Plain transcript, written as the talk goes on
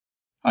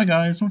Hi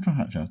guys, I'm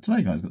Hatcher.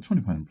 Today guys, I've got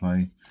 £20 in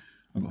play.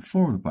 I've got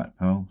 4 of the black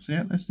pearl. So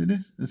yeah, let's do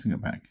this. Let's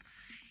get back.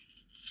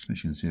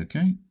 As you can see,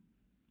 okay.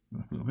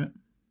 Go up a little bit.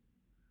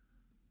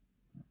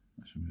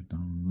 That should be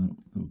done a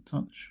little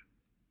touch.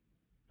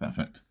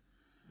 Perfect.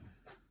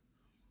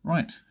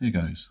 Right, here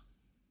goes.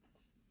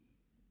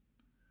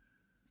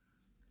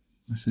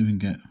 Let's see if we can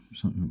get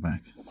something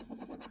back.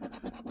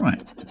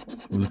 Right,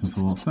 we're looking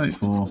for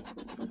 34,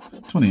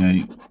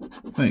 28,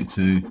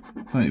 32,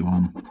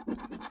 31,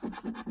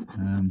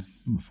 and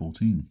number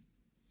 14.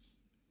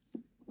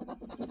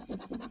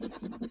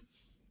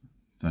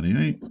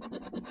 38,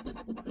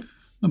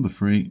 number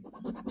 3,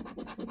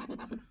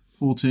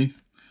 40. It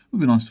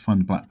would be nice to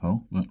find the black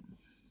pearl, but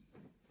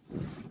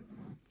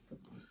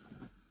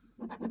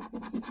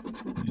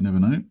you never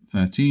know.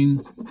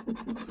 13,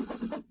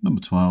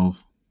 number 12.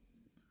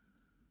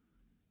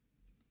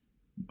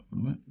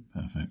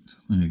 Perfect.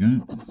 There you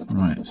go.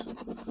 Right.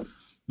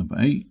 Number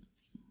 8,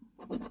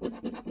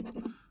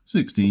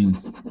 16,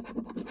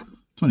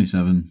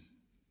 27,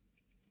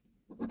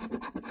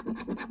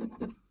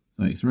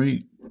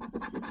 33,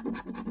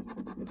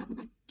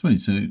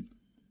 22,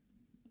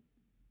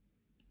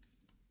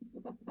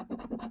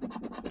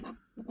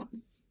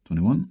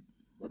 21,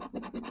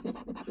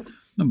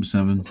 number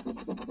 7,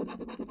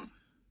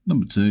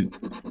 number 2.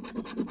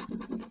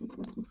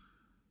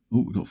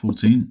 Oh, we've got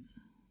 14.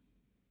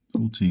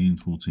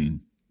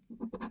 14,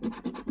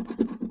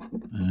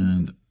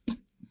 and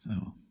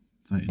so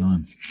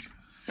 39.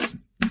 Get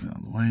out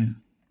of the way. I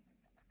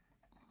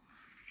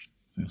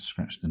think I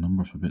scratched the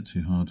number off a bit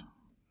too hard.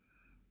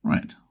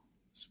 Right,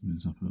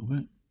 smooths up a little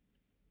bit.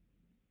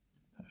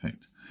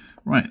 Perfect.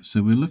 Right,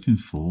 so we're looking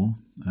for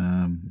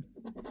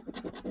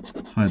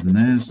higher than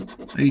theirs.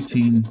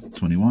 18,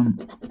 21,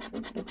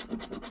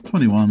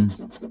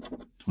 21,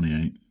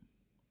 28.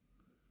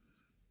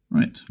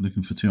 Right,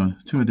 looking for two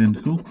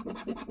identical.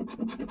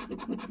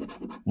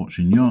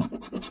 Watching yacht,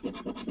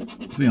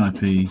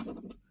 VIP,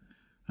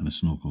 and a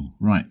snorkel.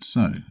 Right,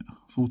 so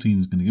 14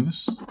 is going to give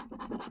us.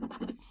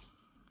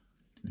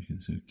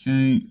 It's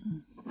okay.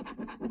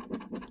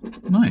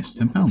 Nice,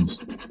 £10.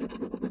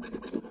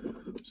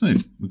 So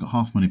we've got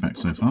half money back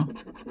so far.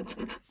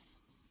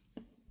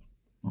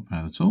 Not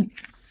bad at all.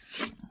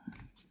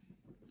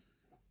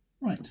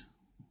 Right,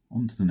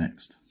 on to the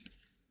next.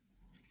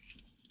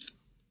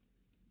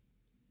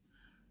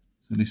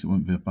 At least it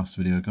won't be a bust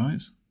video,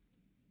 guys.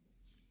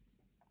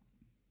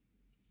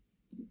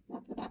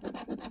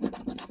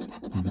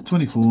 Number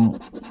 24,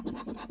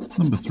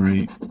 number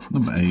 3,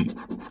 number 8,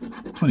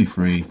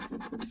 23,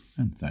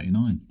 and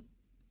 39.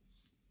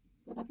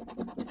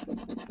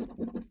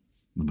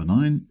 Number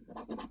 9,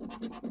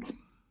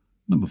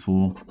 number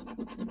 4,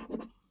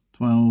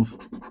 12,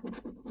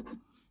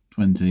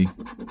 20,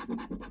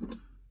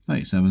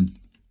 37,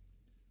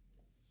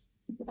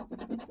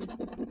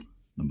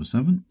 number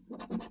 7,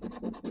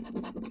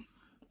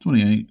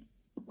 28,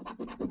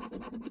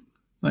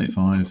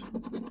 35,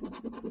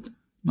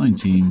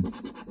 19,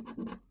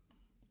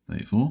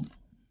 34,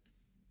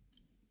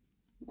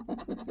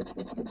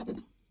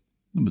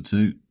 number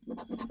 2,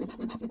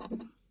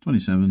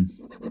 27,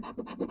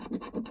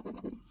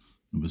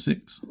 number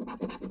 6,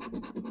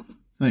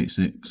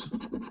 36,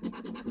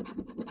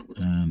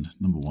 and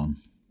number 1.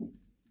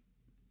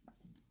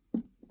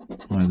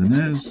 Higher than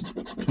theirs,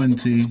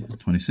 20,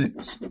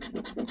 26,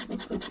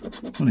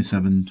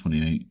 27,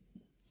 28.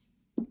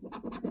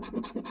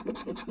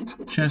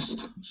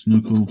 Chest,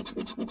 snorkel,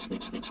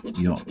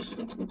 yacht,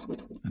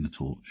 and a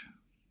torch.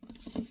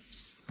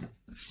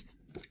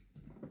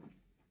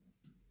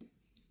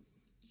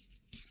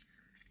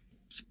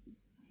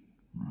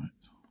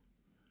 Right,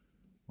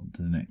 on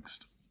to the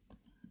next.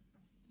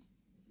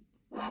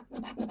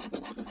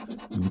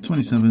 Number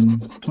 27,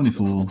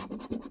 24,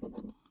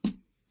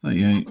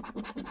 38,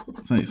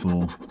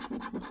 34,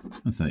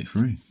 and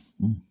 33.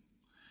 Ooh,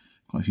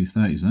 quite a few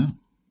 30s there.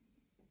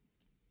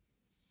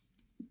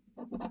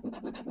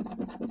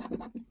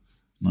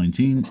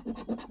 19,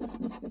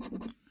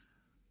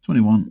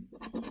 21,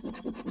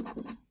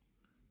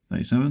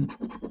 37,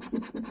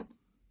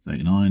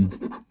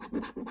 39,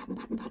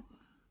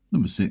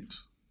 number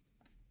 6,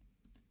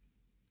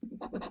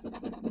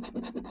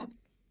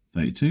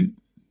 32,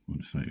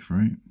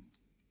 33,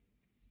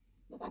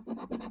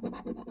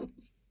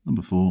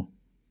 number 4,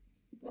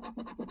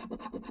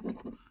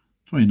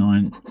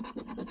 29,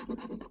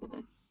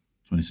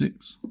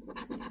 26,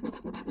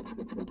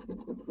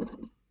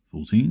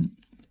 14,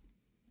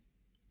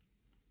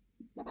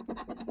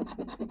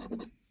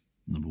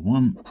 number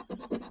 1,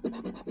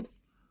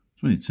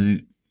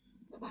 22,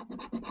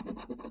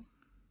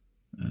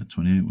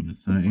 28,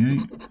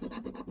 38,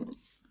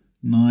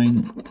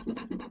 9,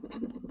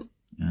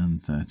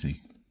 and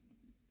 30.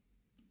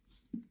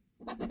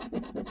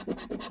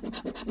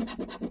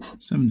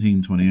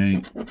 17,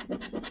 28,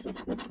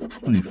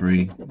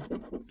 23,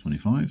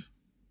 25.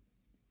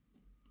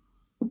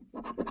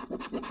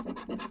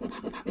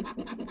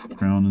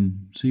 Crown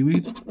and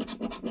seaweed,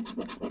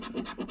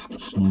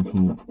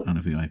 snorkel, and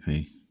a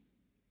VIP.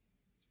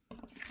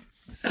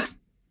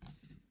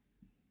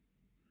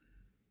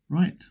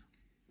 Right,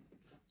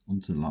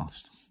 on to the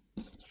last.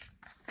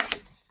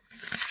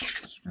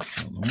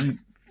 Scratch out the way.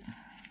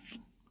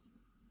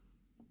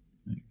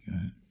 There you go.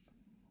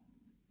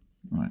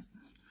 Right,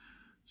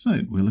 so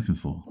we're looking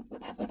for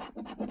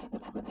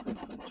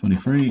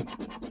 23,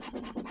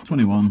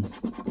 21,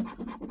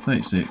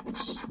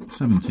 36,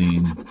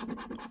 17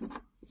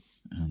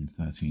 and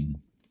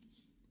 13.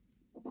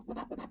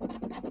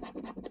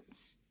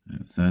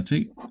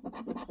 30,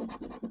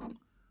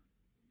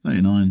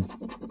 39,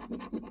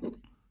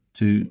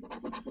 2,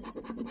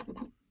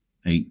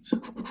 8,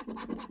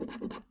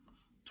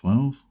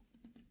 12,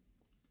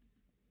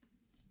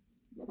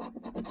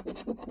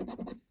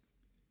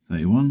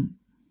 31,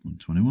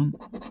 21,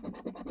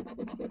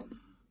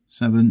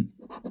 7,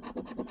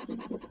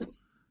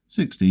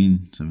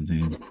 16,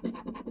 17,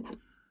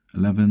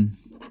 11,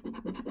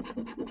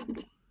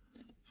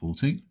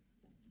 14,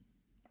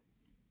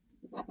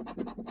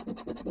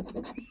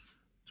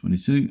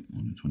 22,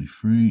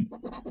 23,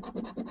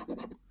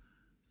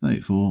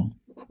 34,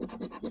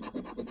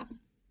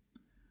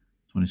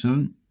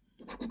 27,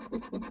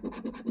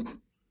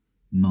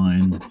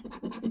 9,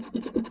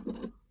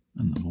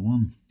 and number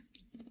 1.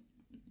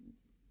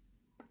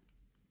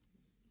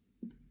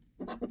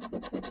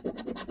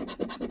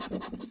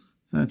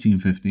 Thirteen,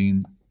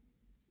 15,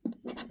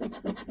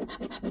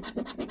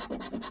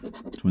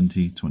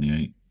 20,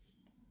 28.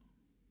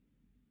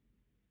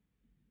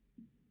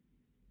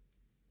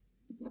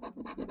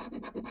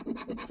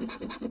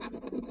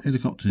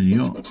 Helicopter,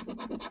 yacht,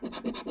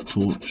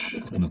 torch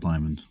and a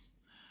diamond.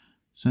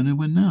 So no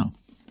win now.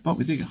 But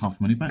we did get half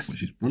money back,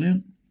 which is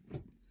brilliant.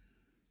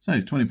 So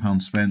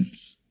 £20 spent,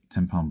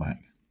 £10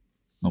 back.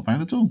 Not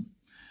bad at all.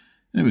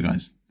 Anyway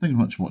guys, thank you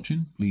very much for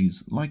watching.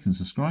 Please like and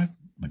subscribe,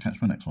 and I'll catch you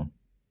in my next one.